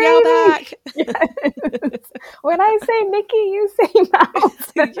hear someone me, yell screaming. back. Yes. When I say Mickey, you say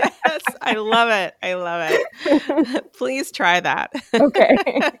Mouse. Yes, I love it. I love it. Please try that. Okay.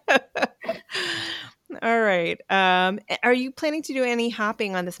 All right. Are you planning to do any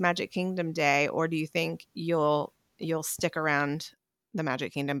hopping on this Magic Kingdom day, or do you think you'll stick around the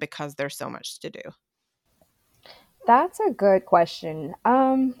Magic Kingdom because there's so much to do? That's a good question.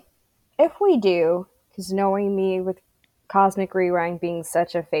 If we do, because knowing me with Cosmic Rewind being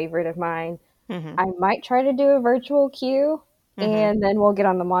such a favorite of mine, Mm-hmm. I might try to do a virtual queue Mm-hmm. and then we'll get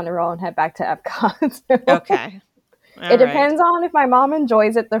on the monorail and head back to Epcot. So Okay. it All right. depends on if my mom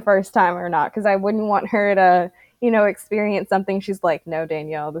enjoys it the first time or not, because I wouldn't want her to, experience something she's like, no,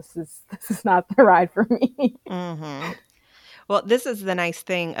 Danielle, this is not the ride for me. Mm-hmm. Well, this is the nice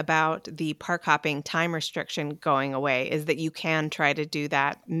thing about the park hopping time restriction going away is that you can try to do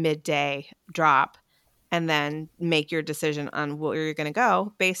that midday drop and then make your decision on where you're going to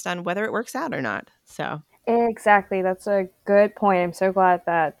go based on whether it works out or not. So, Exactly. That's a good point. I'm so glad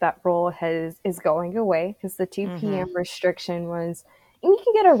that that rule is going away, because the 2 mhm. p.m. restriction was, and you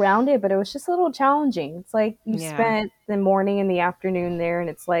can get around it, but it was just a little challenging. It's like you Yeah, spent the morning and the afternoon there, and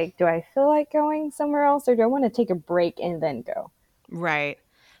it's like, do I feel like going somewhere else, or do I want to take a break and then go? right.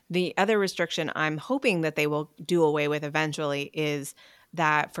 The other restriction I'm hoping that they will do away with eventually is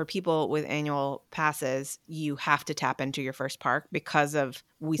that for people with annual passes, you have to tap into your first park because of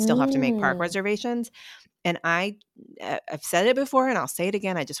we still have to make park Mm, reservations. And I've said it before and I'll say it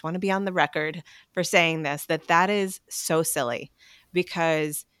again. I just want to be on the record for saying this, that is so silly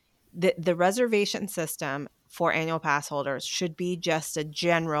because the reservation system for annual pass holders should be just a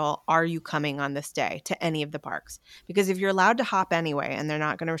general, are you coming on this day to any of the parks? Because if you're allowed to hop anyway and they're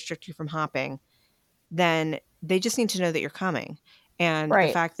not going to restrict you from hopping, then they just need to know that you're coming. And the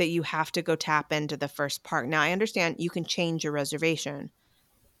right. fact that you have to go tap into the first park. Now, I understand you can change your reservation,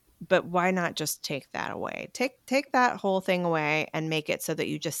 but why not just take that away? Take that whole thing away and make it so that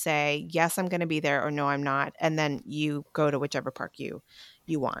you just say, yes, I'm going to be there, or no, I'm not. And then you go to whichever park you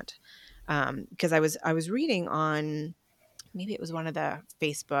want. Because I was reading on, maybe it was one of the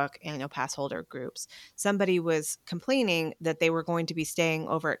Facebook annual pass holder groups. Somebody was complaining that they were going to be staying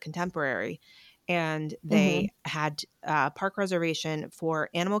over at Contemporary and Hmm. they had a park reservation for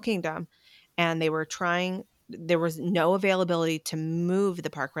Animal Kingdom and they were trying, there was no availability to move the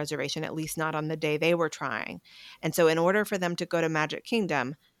park reservation, at least not on the day they were trying. And so in order for them to go to Magic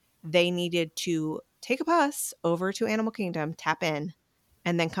Kingdom, they needed to take a bus over to Animal Kingdom, tap in,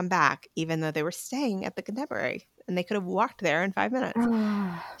 and then come back, even though they were staying at the Contemporary and they could have walked there in 5 minutes.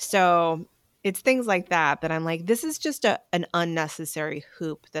 So it's things like that that I'm like, this is just an unnecessary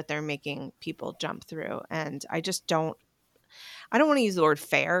hoop that they're making people jump through. And I don't want to use the word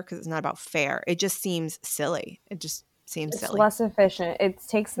fair because it's not about fair. It just seems silly. It just seems It's silly. less efficient. It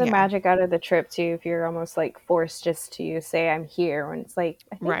takes the Yeah. magic out of the trip too, if you're almost like forced just to say I'm here, when it's like,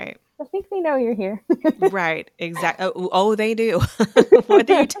 Right. I think they know you're here. Right. Exactly. Oh, they do.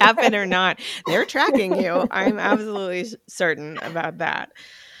 Whether you tap in or not, they're tracking you. I'm absolutely certain about that.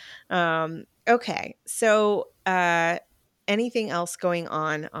 Okay. So, anything else going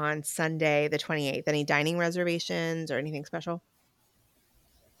on Sunday, the 28th? Any dining reservations or anything special?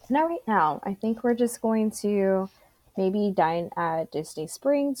 Not right now. I think we're just going to maybe dine at Disney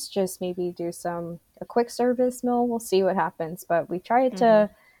Springs, just maybe do a quick service meal. We'll see what happens. But we tried Mm-hmm. to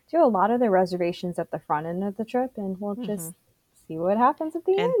do a lot of the reservations at the front end of the trip, and we'll Mm-hmm. just see what happens at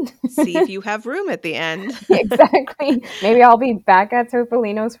And the see if end. you have room at the end. Exactly. Maybe I'll be back at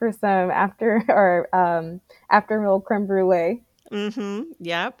Topolino's for some after meal creme brulee. Mm-hmm.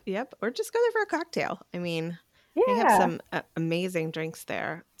 Yep. Yep. Or just go there for a cocktail. I mean, they have Yeah. some amazing drinks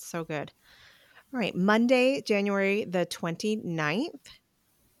there. It's so good. All right. Monday, January the 29th.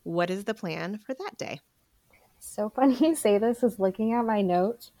 What is the plan for that day? So funny you say this, is looking at my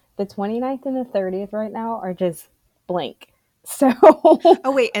notes. The 29th and the 30th right now are just blank. So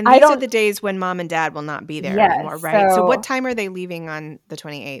Oh, wait. And I these are don't, the days when mom and dad will not be there anymore, yes. right? So, what So time are they leaving on the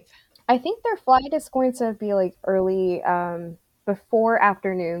 28th? I think their flight is going to be like early, before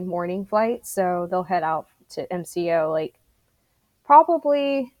afternoon morning flight. So they'll head out to MCO like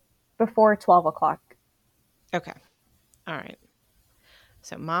probably before 12 o'clock. Okay. All right.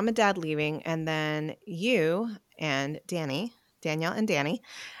 So, mom and dad leaving, and then you and Danielle and Danny,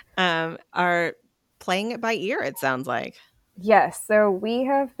 are playing it by ear, it sounds like. Yes, so we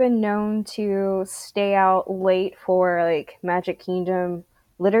have been known to stay out late for like Magic Kingdom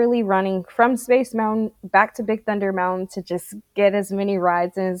literally running from Space Mountain back to Big Thunder Mountain to just get as many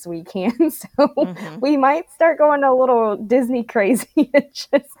rides in as we can. So Mm-hmm. we might start going a little Disney crazy and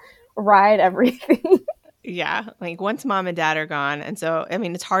just ride everything. Yeah, like once mom and dad are gone, and so I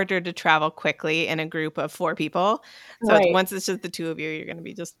mean, it's harder to travel quickly in a group of 4 people. So it's Right. once it's just the 2 of you, you're gonna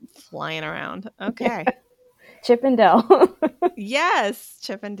be just flying around. Okay. Chip and Dale. Yes,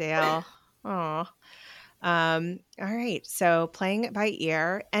 Chip and Dale. Aw. All right. So playing it by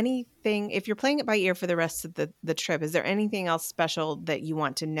ear. Anything, if you're playing it by ear for the rest of the trip, is there anything else special that you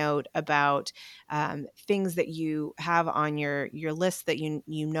want to note about things that you have on your list that you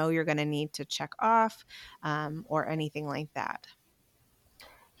know you're going to need to check off, or anything like that?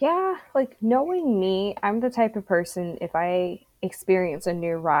 Yeah, like knowing me, I'm the type of person if I experience a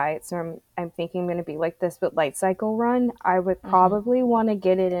new ride, so I'm thinking I'm going to be like this with light cycle run, I would Hmm. probably want to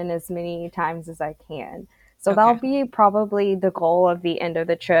get it in as many times as I can. So that'll Okay. be probably the goal of the end of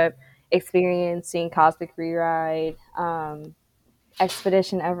the trip, experiencing Cosmic Reride.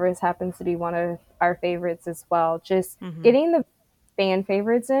 Expedition Everest happens to be one of our favorites as well. Just Hmm. getting the fan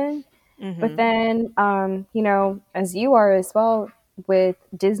favorites in, but Hmm. then, as you are as well with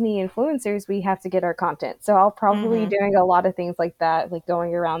Disney influencers, we have to get our content. So I'll probably Hmm. be doing a lot of things like that, like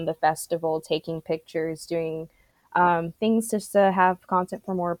going around the festival, taking pictures, doing things just to have content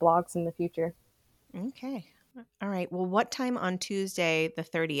for more blogs in the future. Okay. All right. Well, what time on Tuesday, the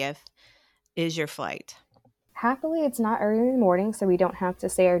 30th, is your flight? Happily, it's not early in the morning, so we don't have to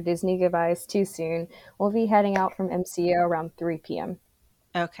say our Disney goodbyes too soon. We'll be heading out from MCO around 3 p.m.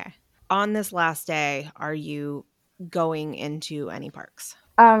 Okay. On this last day, are you going into any parks?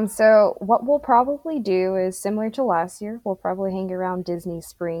 So what we'll probably do is similar to last year. We'll probably hang around Disney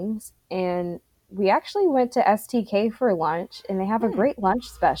Springs, and we actually went to STK for lunch, and they have a Hmm. great lunch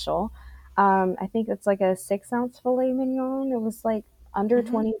special. I think it's like a 6 ounce filet mignon. It was like under Mhm.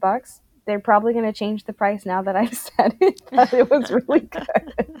 $20. They're probably going to change the price now that I've said it, but it was really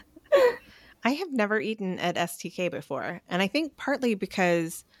good. I have never eaten at STK before, and I think partly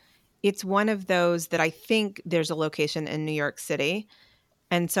because it's one of those that I think there's a location in New York City,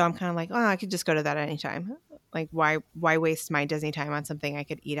 and so I'm kind of like, "Oh, I could just go to that anytime. Like, why waste my Disney time on something I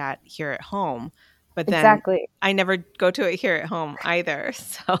could eat at here at home?" But then Exactly. I never go to it here at home either,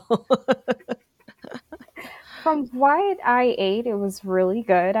 so From what I ate, it was really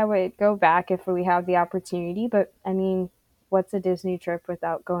good. I would go back if we have the opportunity, but I mean, what's a Disney trip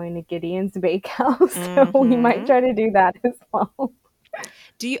without going to Gideon's Bakehouse? So we might Mhm. try to do that as well.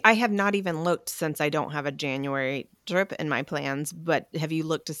 I have not even looked since I don't have a January trip in my plans, but have you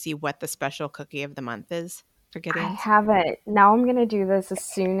looked to see what the special cookie of the month is for I Gideon's? haven't. Now I'm gonna do this as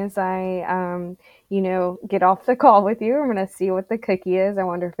soon as I, get off the call with you. I'm gonna see what the cookie is. I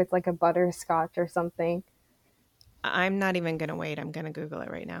wonder if it's like a butterscotch or something. I'm not even going to wait. I'm going to Google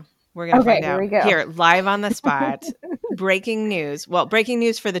it right now. We're going to Okay, find here out we go. here live on the spot. Breaking news. Well, breaking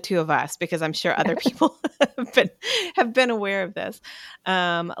news for the two of us because I'm sure other people have been aware of this.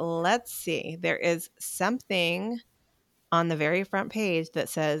 Let's see. There is something on the very front page that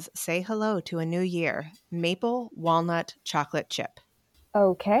says "Say hello to a new year: maple walnut chocolate chip."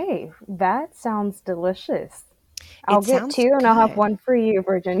 Okay, that sounds delicious. I'll It get sounds two and I'll have good. one for you,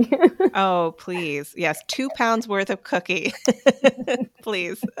 Virginia. Oh, please. Yes, 2 pounds worth of cookie.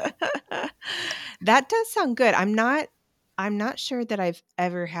 Please. That does sound good. I'm not sure that I've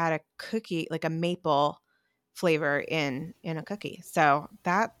ever had a cookie, like a maple flavor in a cookie. So I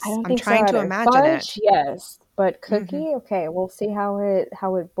that's don't I'm think so trying to either. imagine Fudge, it. yes, but Mhm. cookie, okay. We'll see how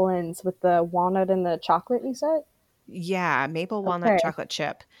it blends with the walnut and the chocolate. You said Yeah, maple walnut okay. chocolate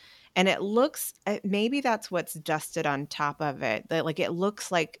chip. And it looks maybe that's what's dusted on top of it. That like it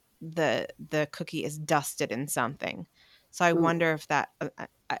looks like the cookie is dusted in something. So I Ooh, wonder if that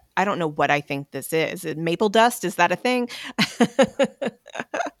I don't know what I think this is. Maple dust, is that a thing?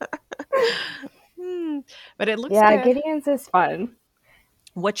 Hmm, but it looks yeah. good. Gideon's is fun.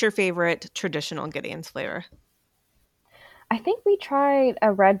 What's your favorite traditional Gideon's flavor? I think we tried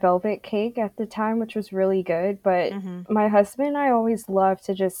a red velvet cake at the time, which was really good. But Mhm. my husband and I always love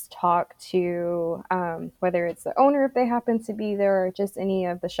to just talk to whether it's the owner, if they happen to be there, or just any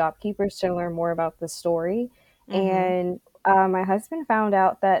of the shopkeepers to learn more about the story. Mhm. And my husband found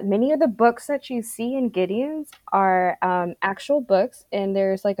out that many of the books that you see in Gideon's are actual books, and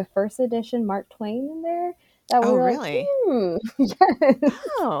there's like a first edition Mark Twain in there that we Oh, were like, really? yes.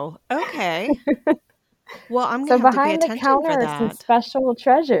 Oh, okay. Well, I'm gonna So have to pay behind the attention for counter are some that. special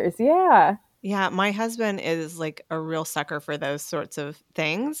treasures. Yeah. Yeah, my husband is like a real sucker for those sorts of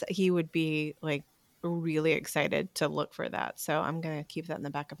things. He would be like really excited to look for that. So I'm going to keep that in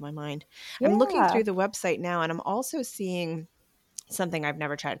the back of my mind. I'm looking Yeah. through the website now and I'm also seeing something I've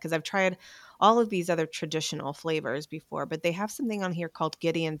never tried because I've tried all of these other traditional flavors before, but they have something on here called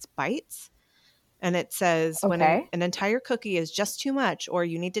Gideon's Bites. And it says when Okay. an entire cookie is just too much or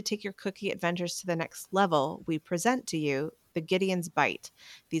you need to take your cookie adventures to the next level, we present to you the Gideon's Bite.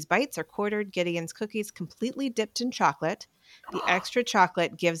 These bites are quartered Gideon's cookies completely dipped in chocolate. The extra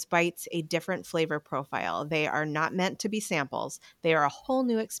chocolate gives bites a different flavor profile. They are not meant to be samples. They are a whole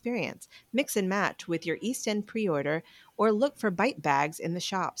new experience. Mix and match with your East End pre-order or look for bite bags in the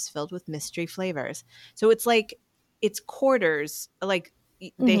shops filled with mystery flavors. So it's like it's quarters, like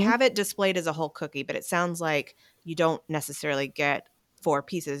they Hmm. have it displayed as a whole cookie, but it sounds like you don't necessarily get 4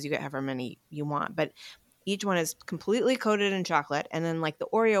 pieces. You get however many you want, but each one is completely coated in chocolate. And then like the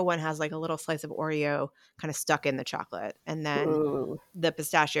Oreo one has like a little slice of Oreo kind of stuck in the chocolate. And then Ooh. the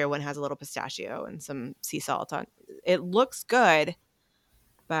pistachio one has a little pistachio and some sea salt on. It looks good,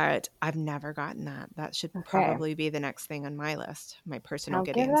 but I've never gotten that. That should Okay. probably be the next thing on my list, my personal I'll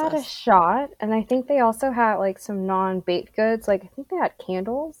give Gideon's that a list. shot. And I think they also had like some non-baked goods. Like I think they had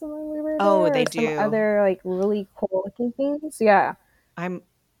candles when we were Oh, there, they or some do. other like really cool looking things. Yeah. I'm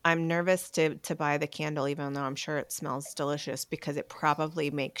I'm nervous to buy the candle even though I'm sure it smells delicious because it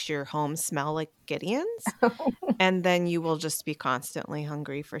probably makes your home smell like Gideon's, and then you will just be constantly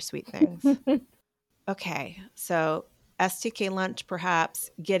hungry for sweet things. Okay, so STK lunch perhaps,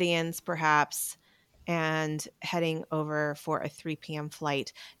 Gideon's perhaps, and heading over for a 3 p.m.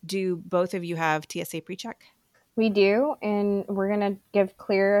 flight. Do both of you have TSA pre-check? We do, and we're gonna give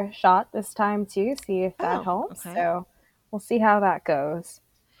Clear a shot this time too, see if that Oh, helps. okay. So we'll see how that goes.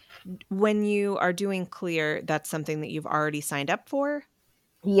 When you are doing clear, that's something that you've already signed up for?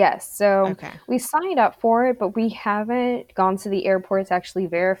 Yes, so Okay. we signed up for it, but we haven't gone to the airport to actually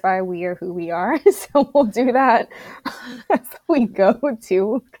verify we are who we are. So we'll do that as we go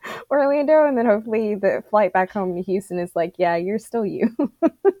to Orlando, and then hopefully the flight back home to Houston is like, yeah, you're still you.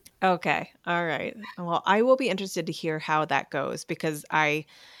 Okay. All right. Well, I will be interested to hear how that goes because I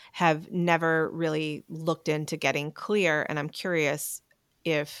have never really looked into getting clear, and I'm curious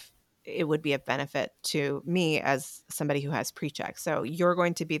if it would be a benefit to me as somebody who has pre-check. So you're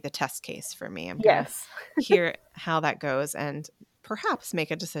going to be the test case for me. I'm going to Yes. hear how that goes and perhaps make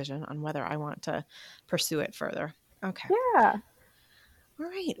a decision on whether I want to pursue it further. Okay. Yeah. All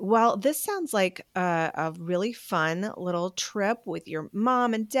right. Well, this sounds like a really fun little trip with your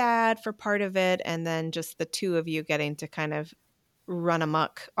mom and dad for part of it, and then just the two of you getting to kind of run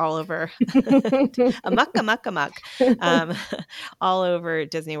amok all over, amok, um, all over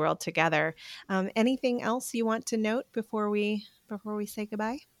Disney World together. Anything else you want to note before we say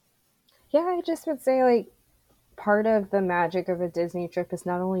goodbye? Yeah, I just would say like part of the magic of a Disney trip is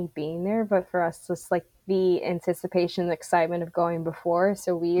not only being there, but for us, just like the anticipation, the excitement of going before.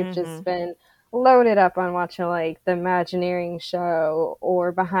 So we've Mm-hmm. just been loaded up on watching like the Imagineering show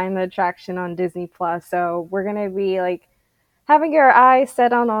or behind the attraction on Disney Plus. So we're gonna be like having our eyes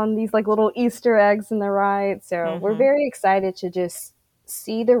set on these like little Easter eggs in the ride. So we're Mm-hmm. very excited to just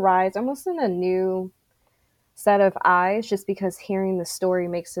see the rides almost in a new set of eyes just because hearing the story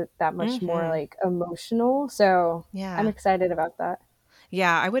makes it that much more Mm-hmm. like emotional. So I'm Yeah. excited about that.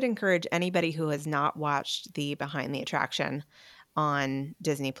 Yeah, I would encourage anybody who has not watched the Behind the Attraction on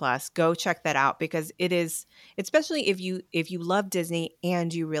Disney Plus, go check that out because it is, especially if you love Disney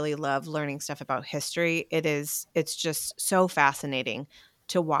and you really love learning stuff about history, it's just so fascinating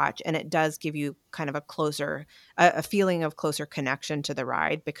to watch, and it does give you kind of a feeling of closer connection to the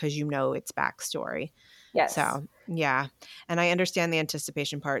ride because you know its backstory. Yes. So, yeah. And I understand the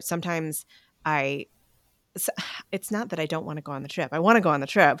anticipation part. Sometimes I s it's not that I don't wanna go on the trip. I wanna go on the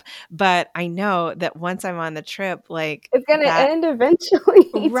trip, but I know that once I'm on the trip, like, It's gonna that end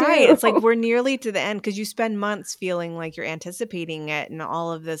eventually right, too. it's like we're nearly to the end because you spend months feeling like you're anticipating it and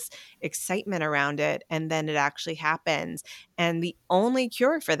all of this excitement around it, and then it actually happens, and the only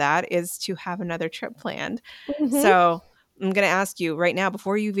cure for that is to have another trip planned. Hmm. So, I'm gonna ask you right now,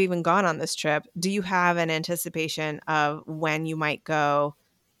 before you've even gone on this trip, do you have an anticipation of when you might go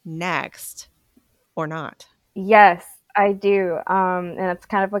next or not? Yes, I do. And it's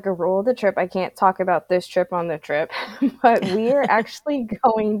kind of like a rule of the trip. I can't talk about this trip on the trip, but we are actually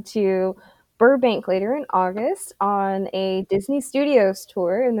going to Burbank later in August on a Disney Studios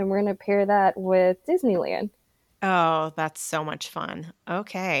tour, and then we're going to pair that with Disneyland. Oh, that's so much fun.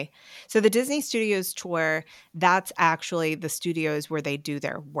 Okay. So the Disney Studios tour, that's actually the studios where they do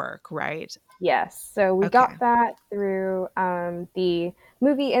their work, right? Yes, so we Okay. got that through the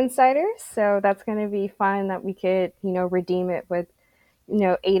movie Insiders. So that's going to be fun that we could, redeem it with,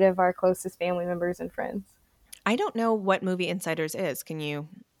 8 of our closest family members and friends. I don't know what Movie Insiders is. Can you?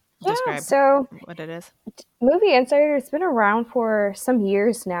 Yeah, describe so what it is? Movie Insider has been around for some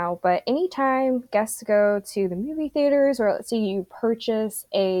years now, but anytime guests go to the movie theaters or let's say you purchase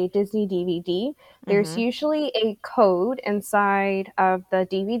a Disney DVD, there's Mm-hmm. usually a code inside of the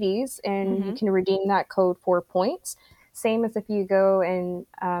DVDs, and you Mm-hmm. can redeem that code for points. Same as if you go and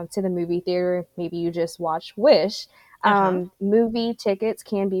to the movie theater, maybe you just watch Wish. Uh-huh. Movie tickets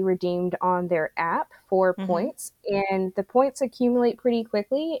can be redeemed on their app for Mm-hmm. points, and the points accumulate pretty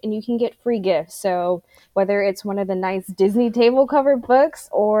quickly, and you can get free gifts. So whether it's one of the nice Disney table cover books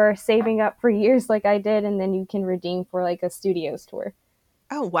or saving up for years like I did, and then you can redeem for like a studios tour.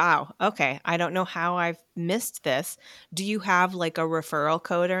 Oh, wow. Okay. I don't know how I've missed this. Do you have like a referral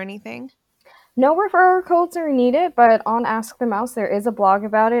code or anything? No referral codes are needed, but on Ask the Mouse, there is a blog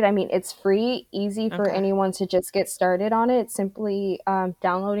about it. I mean, it's free, easy for Okay. anyone to just get started on it. It's simply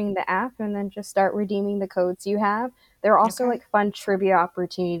downloading the app and then just start redeeming the codes you have. There are also Okay. like fun trivia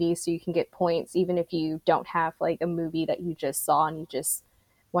opportunities so you can get points even if you don't have like a movie that you just saw and you just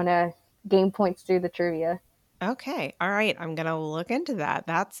want to gain points through the trivia. Okay. All right. I'm going to look into that.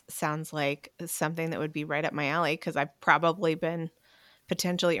 That sounds like something that would be right up my alley because I've probably been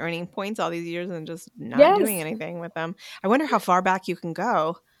potentially earning points all these years and just not doing Yes, anything with them. I wonder how far back you can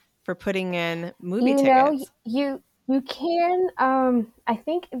go for putting in movie you know, tickets. you can I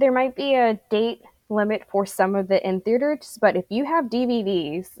think there might be a date limit for some of the in theaters, but if you have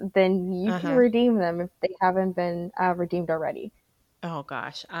DVDs, then you can Uh-huh. redeem them if they haven't been redeemed already. Oh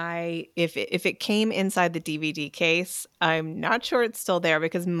gosh, I if it came inside the DVD case, I'm not sure it's still there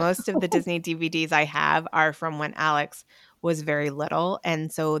because most of the Disney DVDs I have are from when Alex was very little,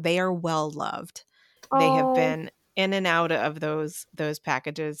 and so they are well loved. They have Oh, been in and out of those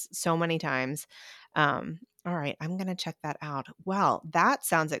packages so many times. All right, I'm gonna check that out. Well, that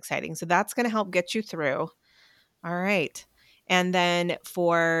sounds exciting. So that's gonna help get you through. All right. And then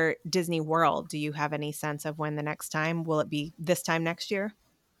for Disney World, do you have any sense of when the next time? Will it be this time next year?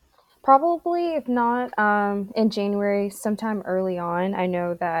 probably if not in January, sometime early on. I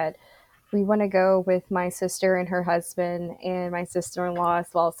know that we want to go with my sister and her husband and my sister-in-law as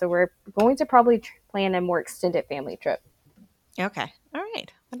well. So we're going to probably plan a more extended family trip. Okay. All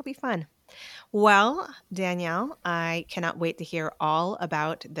right. That'll be fun. Well, Danielle, I cannot wait to hear all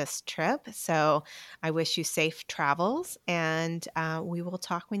about this trip. So I wish you safe travels and we will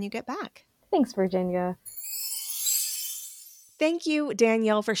talk when you get back. Thanks, Virginia. Thank you,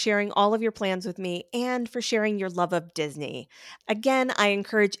 Danielle, for sharing all of your plans with me and for sharing your love of Disney. Again, I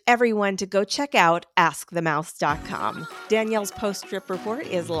encourage everyone to go check out askthemouse.com. Danielle's post trip report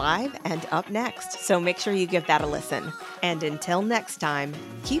is live and up next, so make sure you give that a listen. And until next time,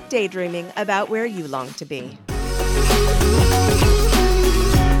 keep daydreaming about where you long to be.